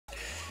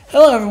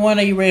Hello everyone,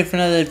 are you ready for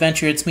another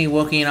adventure? It's me,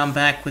 Wookie, and I'm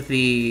back with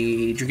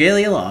the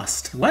Dragalia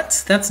Lost.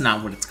 What? That's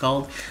not what it's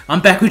called. I'm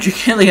back with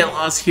Dragalia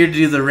Lost, here to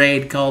do the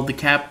raid called the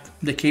Capped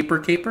Caper?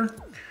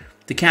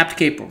 The Capped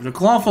Caper. The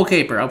Clawful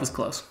Caper. I was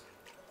close.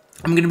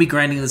 I'm going to be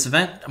grinding this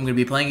event. I'm going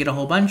to be playing it a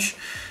whole bunch.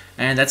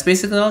 And that's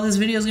basically all this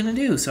video is going to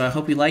do. So I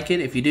hope you like it.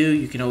 If you do,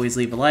 you can always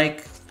leave a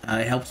like.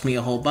 It helps me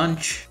a whole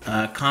bunch.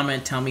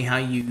 Comment, tell me how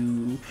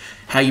you've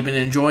been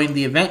enjoying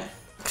the event.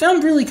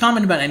 Don't really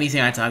comment about anything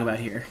I talk about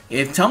here.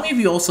 Tell me if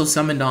you also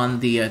summoned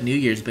on the New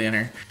Year's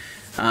banner,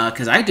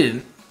 because I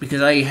didn't,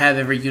 because I have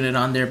every unit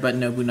on there but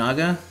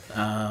Nobunaga.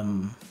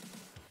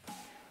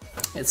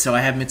 So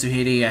I have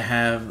Mitsuhide, I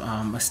have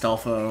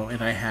Astolfo,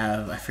 and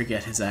I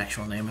forget his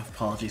actual name.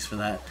 Apologies for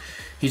that.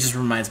 He just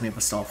reminds me of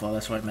Astolfo,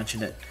 that's why I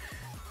mentioned it.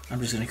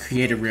 I'm just going to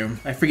create a room.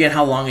 I forget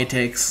how long it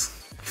takes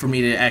for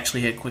me to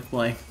actually hit quick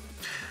play.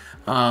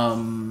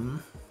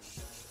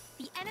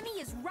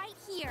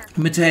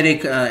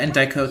 Mitsuhide and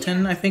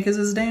Daikoten, I think is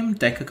his name.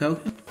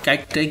 Daikoten?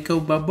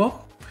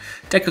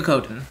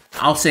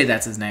 I'll say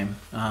that's his name.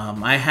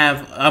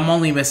 I'm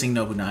only missing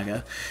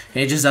Nobunaga.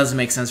 And it just doesn't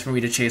make sense for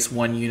me to chase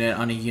one unit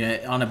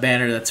on a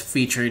banner that's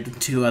featured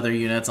two other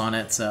units on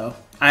it, so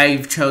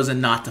I've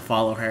chosen not to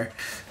follow her.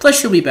 Plus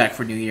she'll be back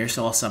for New Year,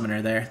 so I'll summon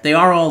her there. They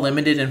are all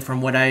limited, and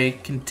from what I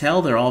can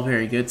tell, they're all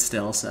very good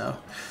still, so...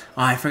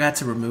 Oh, I forgot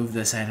to remove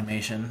this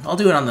animation. I'll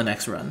do it on the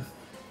next run.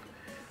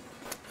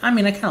 I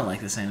mean, I kind of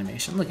like this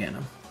animation. Look at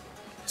him.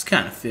 He's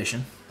kind of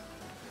fishing.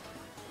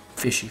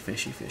 Fishy,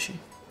 fishy, fishy.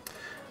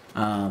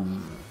 But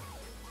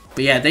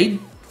yeah,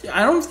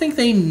 I don't think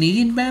they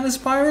need mana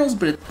spirals,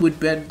 but it would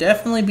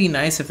definitely be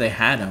nice if they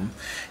had them.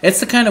 It's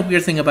the kind of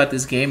weird thing about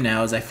this game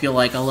now, is I feel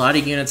like a lot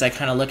of units I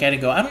kind of look at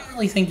and go, I don't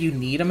really think you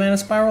need a mana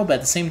spiral, but at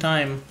the same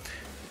time,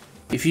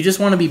 if you just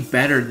want to be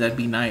better, that'd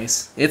be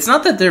nice. It's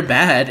not that they're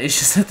bad, it's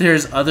just that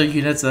there's other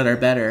units that are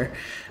better,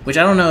 which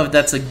I don't know if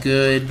that's a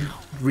good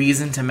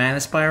reason to mana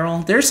spiral.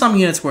 There's some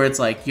units where it's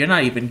like, you're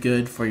not even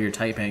good for your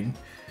typing.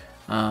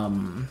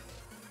 You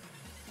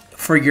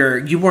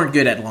weren't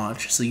good at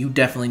launch, so you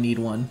definitely need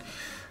one.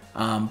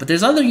 But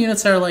there's other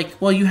units that are like,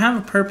 well, you have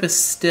a purpose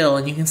still,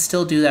 and you can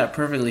still do that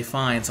perfectly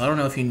fine, so I don't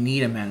know if you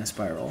need a mana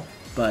spiral,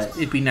 but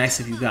it'd be nice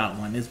if you got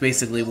one. It's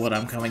basically what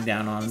I'm coming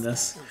down on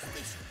this.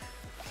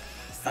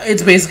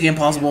 It's basically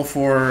impossible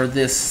for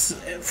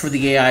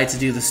the AI to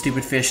do the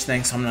stupid fish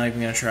thing, so I'm not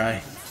even gonna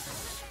try.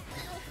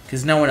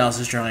 Because no one else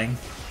is trying.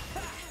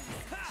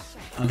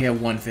 I'll get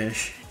one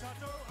fish.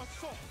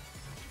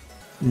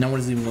 No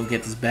one's even gonna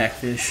get this back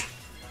fish.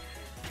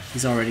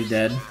 He's already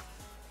dead.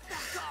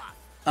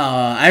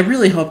 I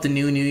really hope the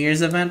new New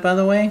Year's event, by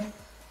the way,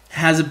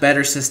 has a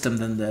better system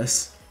than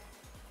this.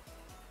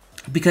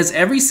 Because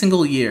every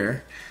single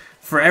year,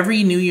 for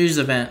every New Year's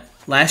event,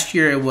 last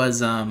year it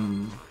was,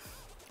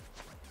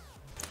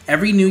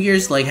 every New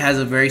Year's like has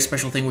a very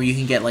special thing where you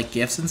can get like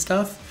gifts and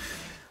stuff.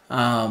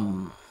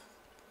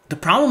 The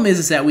problem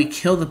is that we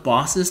kill the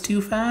bosses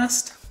too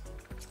fast.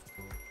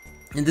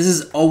 And this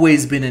has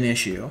always been an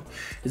issue.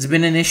 It's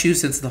been an issue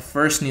since the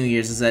first New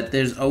Year's, is that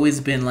there's always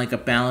been like a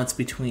balance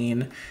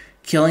between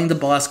killing the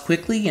boss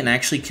quickly and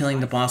actually killing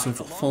the boss with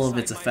full of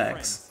its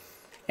effects.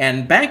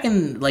 And back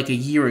in like a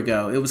year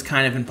ago, it was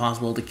kind of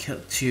impossible to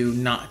get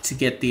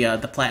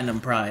the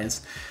platinum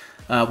prize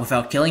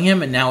without killing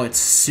him, and now it's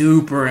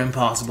super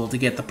impossible to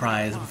get the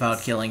prize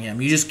without killing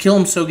him. You just kill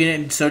him so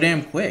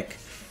damn quick.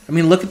 I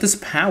mean, look at this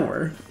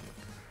power.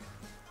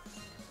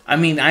 I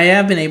mean, I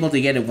have been able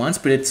to get it once,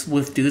 but it's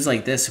with dudes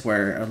like this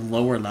where a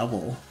lower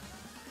level.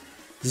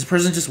 Is this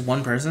person just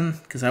one person?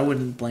 Because I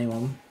wouldn't blame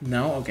him.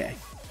 No? Okay.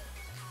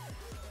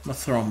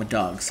 Let's throw him a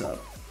dog sub.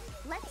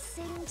 Let's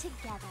sing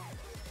together.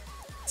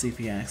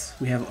 CPX.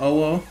 We have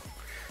Oo.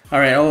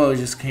 Alright, Oo is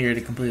just here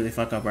to completely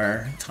fuck up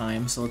our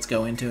time, so let's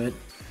go into it.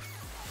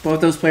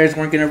 Both those players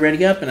weren't going to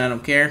ready up, and I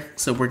don't care,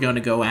 so we're going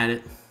to go at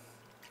it.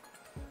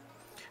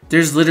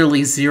 There's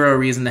literally zero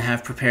reason to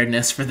have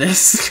preparedness for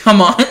this.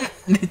 Come on.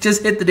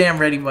 Just hit the damn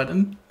ready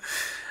button.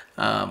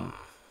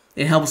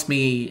 It helps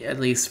me at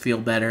least feel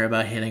better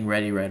about hitting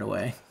ready right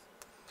away.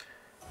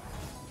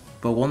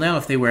 But we'll know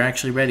if they were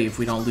actually ready if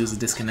we don't lose a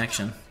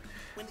disconnection.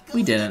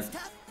 We didn't.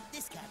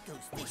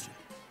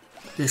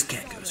 This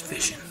cat goes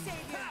fishing.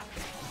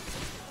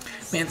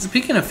 Man,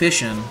 speaking of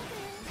fishing,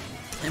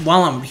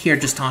 while I'm here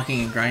just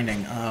talking and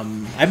grinding,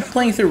 I've been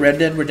playing through Red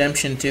Dead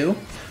Redemption 2.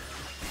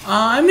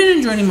 I've been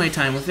enjoying my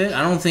time with it.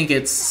 I don't think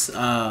it's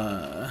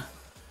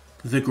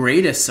the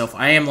greatest, so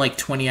I am like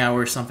 20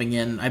 hours something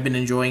in. I've been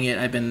enjoying it.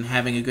 I've been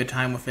having a good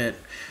time with it.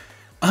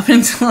 Up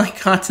until I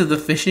got to the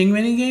fishing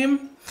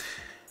minigame.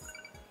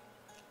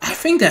 I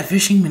think that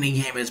fishing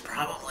minigame is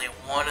probably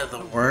one of the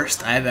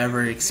worst I've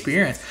ever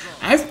experienced.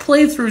 I've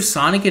played through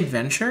Sonic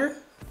Adventure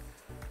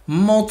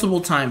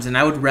multiple times, and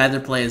I would rather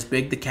play as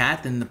Big the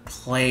Cat than to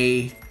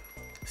play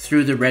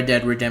through the Red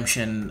Dead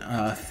Redemption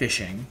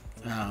fishing.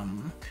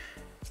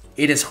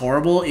 It is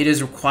horrible. It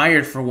is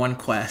required for one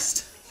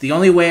quest. The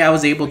only way I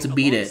was able to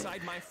beat it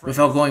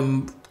without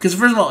going... Because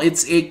first of all,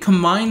 it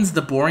combines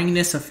the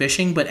boringness of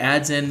fishing, but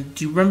adds in...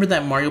 Do you remember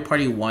that Mario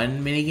Party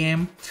 1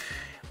 minigame?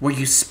 Where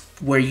you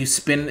where you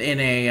spin in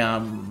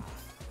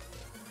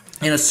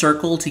a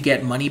circle to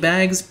get money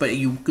bags, but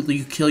you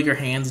kill your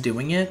hands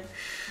doing it.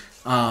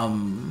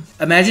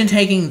 Imagine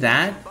taking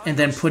that and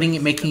then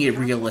making it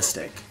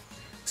realistic.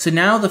 So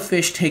now the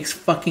fish takes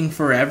fucking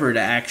forever to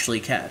actually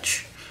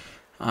catch.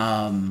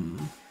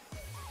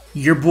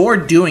 You're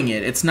bored doing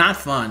it. It's not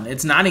fun.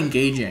 It's not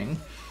engaging.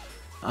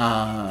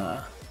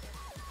 And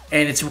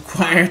it's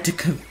required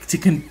to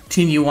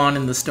continue on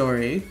in the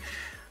story.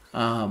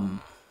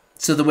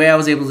 So the way I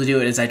was able to do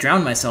it is I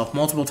drowned myself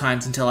multiple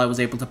times until I was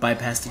able to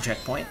bypass the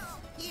checkpoint.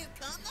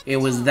 It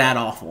was that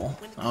awful.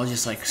 I was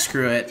just like,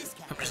 screw it.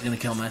 I'm just gonna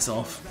kill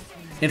myself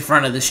in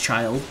front of this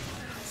child.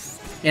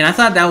 And I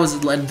thought that was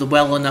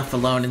well enough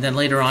alone, and then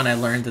later on I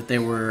learned that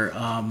there were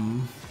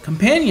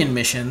companion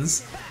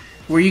missions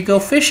where you go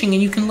fishing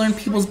and you can learn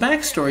people's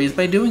backstories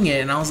by doing it,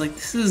 and I was like,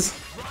 this is...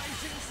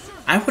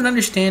 I would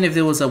understand if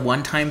it was a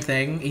one-time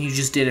thing and you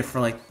just did it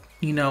for like,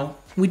 you know,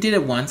 we did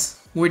it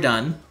once, we're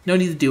done, no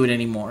need to do it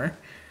anymore.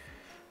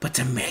 But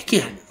to make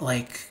it,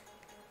 like,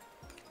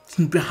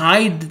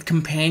 hide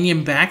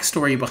companion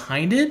backstory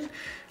behind it,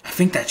 I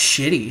think that's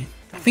shitty.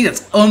 I think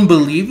that's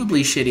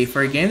unbelievably shitty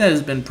for a game that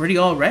has been pretty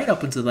alright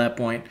up until that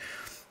point.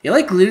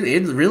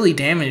 It really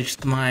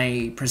damaged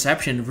my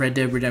perception of Red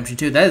Dead Redemption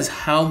 2. That is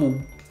how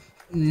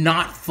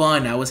not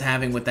fun I was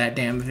having with that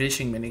damn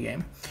fishing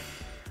minigame.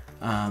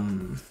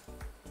 I'm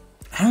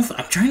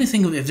trying to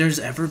think of if there's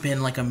ever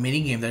been like a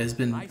minigame that has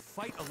been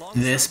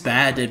this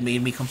bad that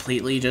made me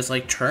completely just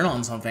like turn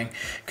on something.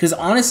 Because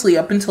honestly,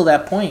 up until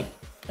that point,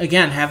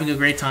 again, having a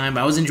great time.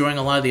 I was enjoying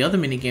a lot of the other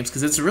minigames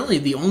because it's really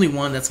the only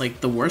one that's like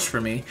the worst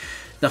for me.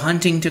 The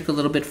hunting took a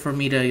little bit for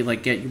me to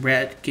like get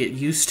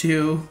used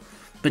to,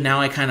 but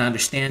now I kind of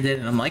understand it,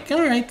 and I'm like,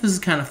 all right, this is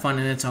kind of fun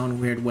in its own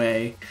weird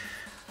way.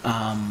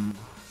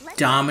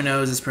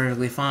 Dominoes is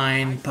perfectly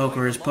fine.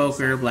 Poker is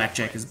poker.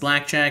 Blackjack is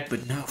blackjack.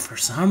 But no, for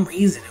some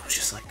reason, it was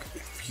just like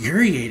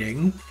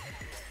infuriating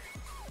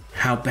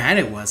how bad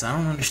it was. I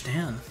don't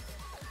understand.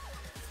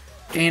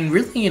 And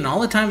really, in all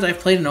the times I've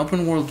played an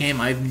open world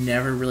game, I've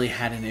never really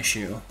had an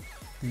issue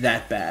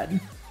that bad.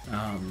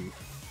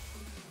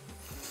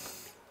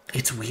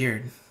 It's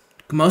weird.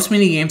 Most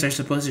mini games are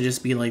supposed to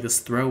just be like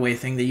this throwaway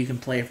thing that you can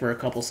play for a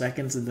couple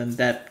seconds and then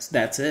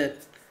that's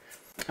it.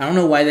 I don't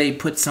know why they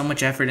put so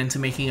much effort into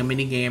making a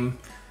mini game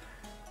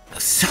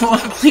so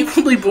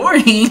unbelievably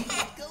boring.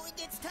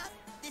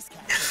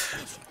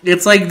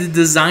 It's like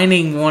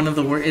designing one of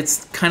the worst.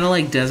 It's kind of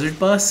like Desert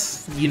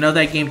Bus. You know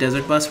that game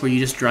Desert Bus where you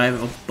just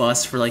drive a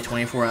bus for like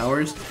 24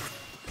 hours?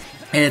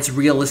 And it's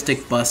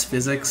realistic bus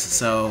physics,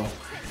 so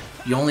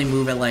you only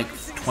move at like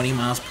 20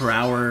 miles per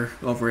hour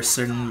over a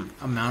certain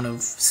amount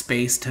of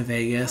space to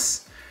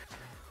Vegas.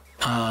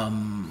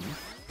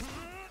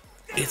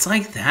 It's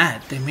like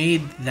that. They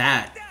made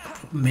that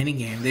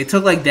minigame. They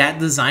took like that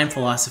design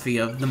philosophy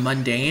of the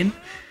mundane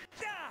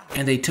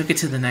and they took it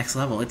to the next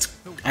level.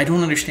 I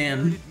don't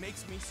understand.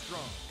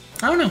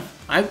 I don't know.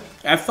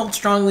 I felt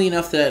strongly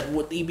enough that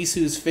what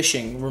Ibisu's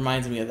fishing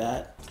reminds me of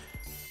that.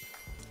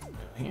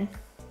 Here.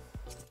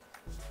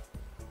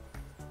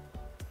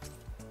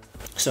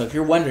 So if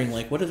you're wondering,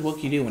 like, what does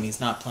Wookie do when he's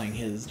not playing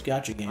his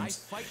gacha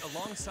games?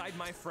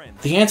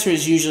 The answer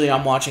is usually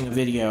I'm watching a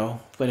video,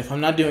 but if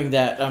I'm not doing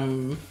that,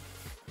 I'm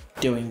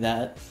doing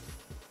that.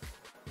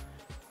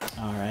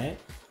 Alright.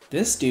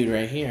 This dude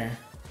right here.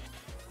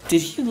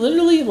 Did he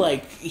literally,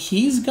 like,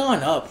 he's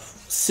gone up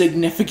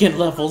significant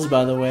levels,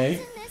 by the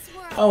way.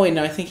 Oh wait,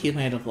 no, I think he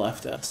might have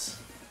left us.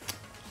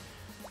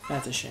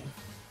 That's a shame.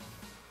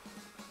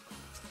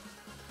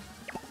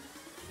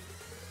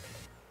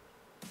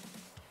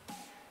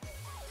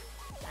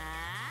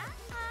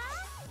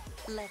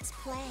 Let's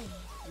play.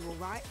 You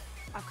alright?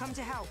 I've come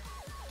to help.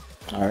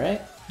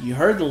 Alright, you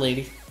heard the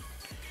lady.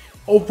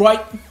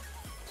 Alright,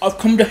 I've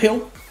come to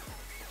help.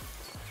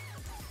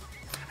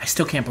 I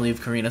still can't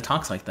believe Karina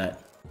talks like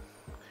that.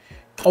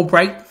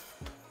 Alright,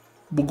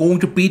 we're going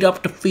to beat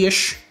up the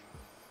fish.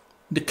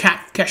 The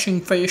cat-catching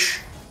fish.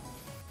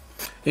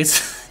 It's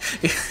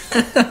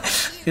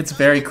it's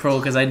very cruel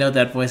because I know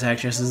that voice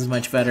actress is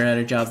much better at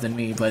her job than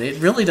me, but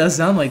it really does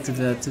sound like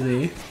that to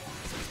me.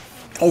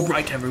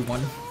 Alright,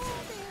 everyone.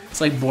 It's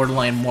like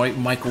borderline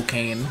Michael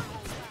Caine,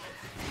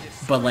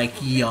 but like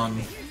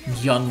young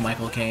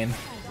Michael Caine.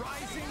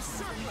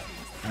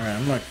 Alright,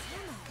 I'm like,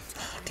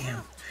 oh,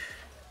 damn.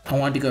 I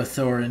wanted to go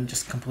Thor and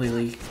just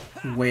completely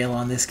wail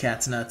on this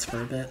cat's nuts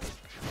for a bit.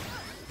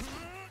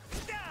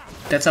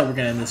 That's how we're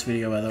gonna end this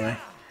video, by the way.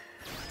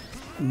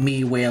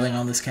 Me wailing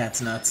on this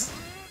cat's nuts.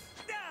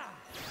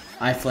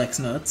 I flex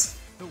nuts.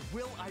 The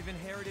will I've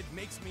inherited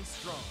makes me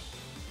strong.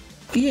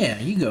 Yeah,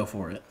 you go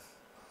for it.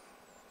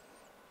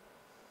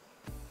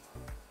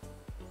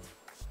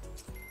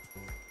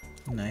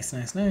 Nice,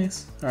 nice,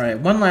 nice. Alright,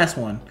 one last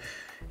one.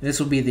 This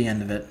will be the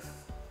end of it.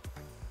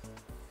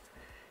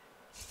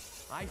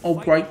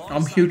 Alright,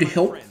 I'm here to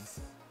help.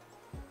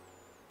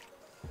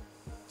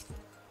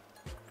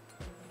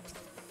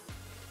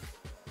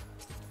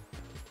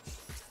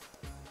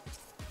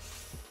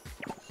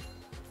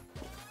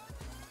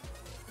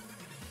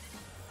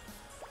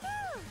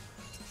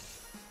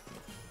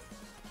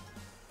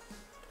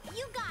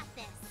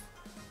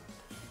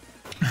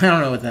 I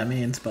don't know what that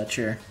means, but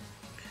sure.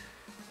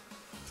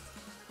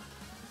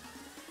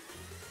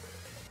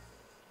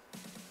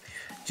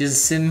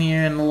 Just sitting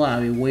here in the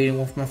lobby waiting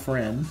with my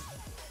friend.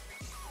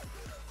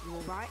 You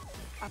alright?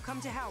 I've come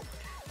to help.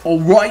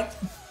 Alright,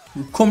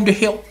 we come to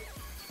help.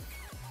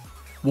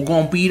 We're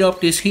gonna beat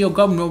up this hill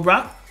governor,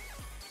 right?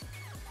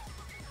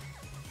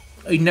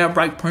 Ain't that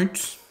right,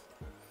 Prince?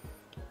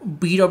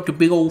 Beat up the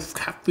big old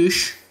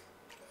catfish.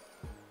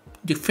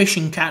 The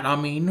fishing cat, I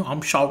mean.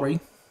 I'm sorry.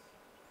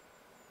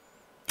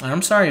 And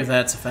I'm sorry if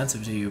that's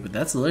offensive to you, but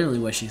that's literally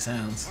what she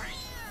sounds.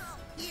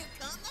 Here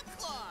come the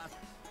claw.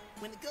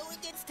 When the going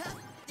gets tough,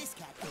 this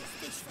cat goes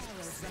fish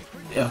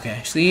arrows.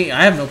 Okay, see,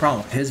 I have no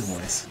problem with his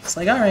voice. It's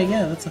like, alright,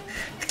 yeah, that's a...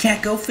 The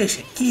cat go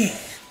fishing, yeah.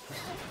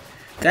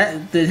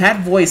 That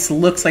voice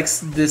looks like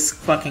this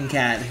fucking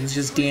cat who's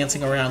just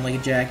dancing around like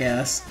a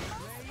jackass.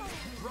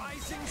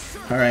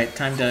 Alright,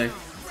 time to...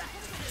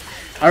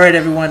 Alright,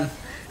 everyone.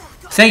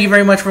 Thank you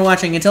very much for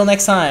watching. Until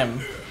next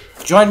time,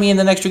 join me in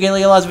the next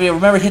Dragalia Laws video.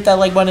 Remember to hit that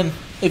like button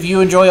if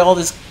you enjoy all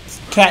this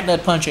cat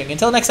nut punching.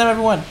 Until next time,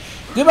 everyone.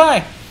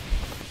 Goodbye!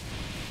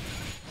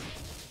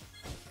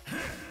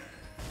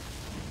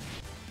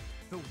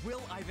 The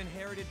will I've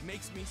inherited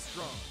makes me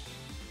strong.